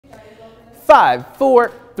5,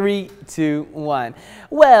 4, 3, 2, 1.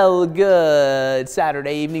 Well, good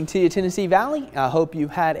Saturday evening to you, Tennessee Valley. I hope you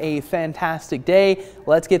had a fantastic day.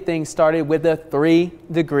 Let's get things started with a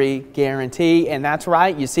 3-degree guarantee. And that's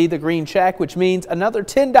right, you see the green check, which means another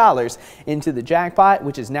 $10 into the jackpot,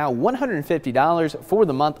 which is now $150 for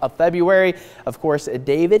the month of February. Of course,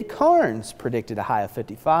 David Carnes predicted a high of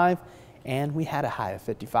 55. And we had a high of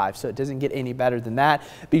 55, so it doesn't get any better than that.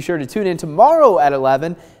 Be sure to tune in tomorrow at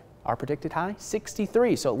 11. Our predicted high,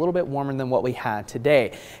 63, so a little bit warmer than what we had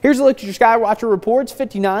today. Here's a look at your Skywatcher reports.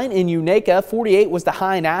 59 in Unaka, 48 was the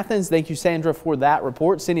high in Athens. Thank you, Sandra, for that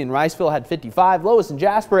report. Cindy in Riceville had 55. Lois and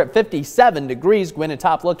Jasper at 57 degrees. Gwen at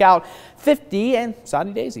Top Lookout, 50. And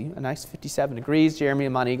Saudi Daisy, a nice 57 degrees. Jeremy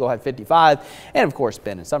and Mount Eagle had 55. And, of course,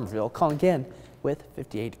 Ben in Somerville calling again with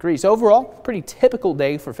 58 degrees. Overall, pretty typical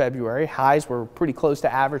day for February. Highs were pretty close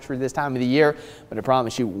to average for this time of the year, but I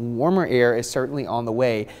promise you, warmer air is certainly on the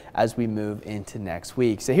way as we move into next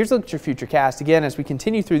week. So here's a look at your futurecast again as we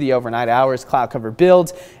continue through the overnight hours. Cloud cover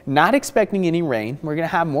builds, not expecting any rain. We're going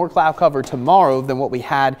to have more cloud cover tomorrow than what we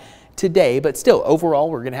had today, but still overall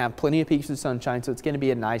we're going to have plenty of peaks of sunshine, so it's going to be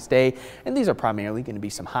a nice day, and these are primarily going to be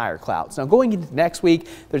some higher clouds. Now going into next week,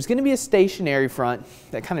 there's going to be a stationary front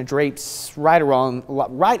that kind of drapes right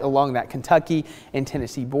along that Kentucky and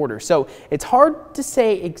Tennessee border, so it's hard to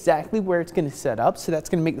say exactly where it's going to set up, so that's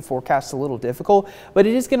going to make the forecast a little difficult, but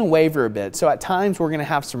it is going to waver a bit. So at times we're going to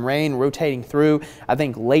have some rain rotating through. I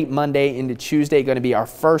think late Monday into Tuesday going to be our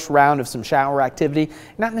first round of some shower activity,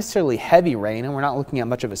 not necessarily heavy rain, and we're not looking at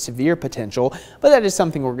much of a severe potential, but that is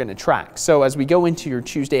something we're going to track. So as we go into your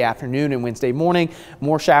Tuesday afternoon and Wednesday morning,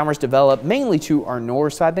 more showers develop mainly to our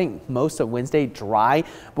north. So I think most of Wednesday dry,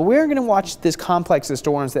 but we're going to watch this complex of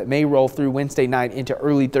storms that may roll through Wednesday night into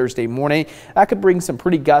early Thursday morning. That could bring some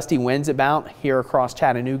pretty gusty winds about here across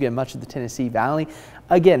Chattanooga and much of the Tennessee Valley.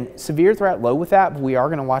 Again, severe threat low with that, but we are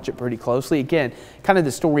going to watch it pretty closely. Again, kind of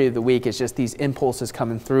the story of the week is just these impulses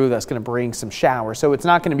coming through that's going to bring some showers. So it's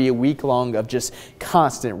not going to be a week long of just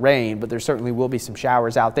constant rain, but there certainly will be some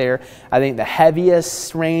showers out there. I think the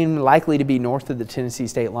heaviest rain likely to be north of the Tennessee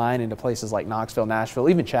state line into places like Knoxville, Nashville,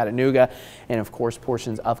 even Chattanooga, and of course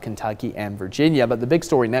portions of Kentucky and Virginia. But the big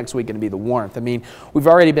story next week is going to be the warmth. I mean, we've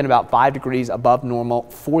already been about 5 degrees above normal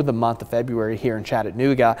for the month of February here in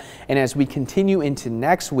Chattanooga. And as we continue into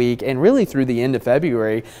next week and really through the end of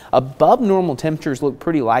February, above normal temperatures look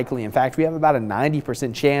pretty likely. In fact, we have about a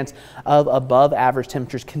 90% chance of above average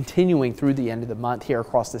temperatures continuing through the end of the month here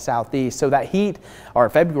across the southeast. So that heat, or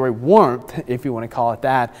February warmth, if you want to call it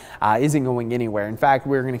that, isn't going anywhere. In fact,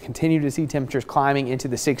 we're going to continue to see temperatures climbing into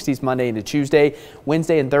the 60s Monday into Tuesday.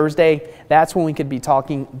 Wednesday and Thursday, that's when we could be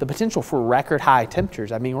talking the potential for record high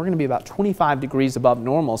temperatures. I mean, we're going to be about 25 degrees above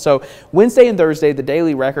normal. So Wednesday and Thursday, the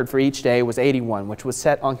daily record for each day was 81, which was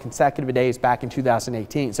set on consecutive days back in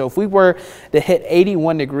 2018. So if we were to hit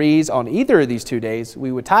 81 degrees on either of these 2 days,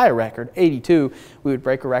 we would tie a record. 82, we would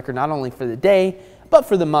break a record not only for the day, but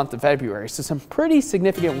for the month of February. So some pretty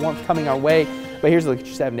significant warmth coming our way. But here's a look at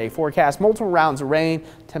your 7-day forecast. Multiple rounds of rain,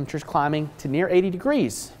 temperatures climbing to near 80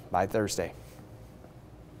 degrees by Thursday.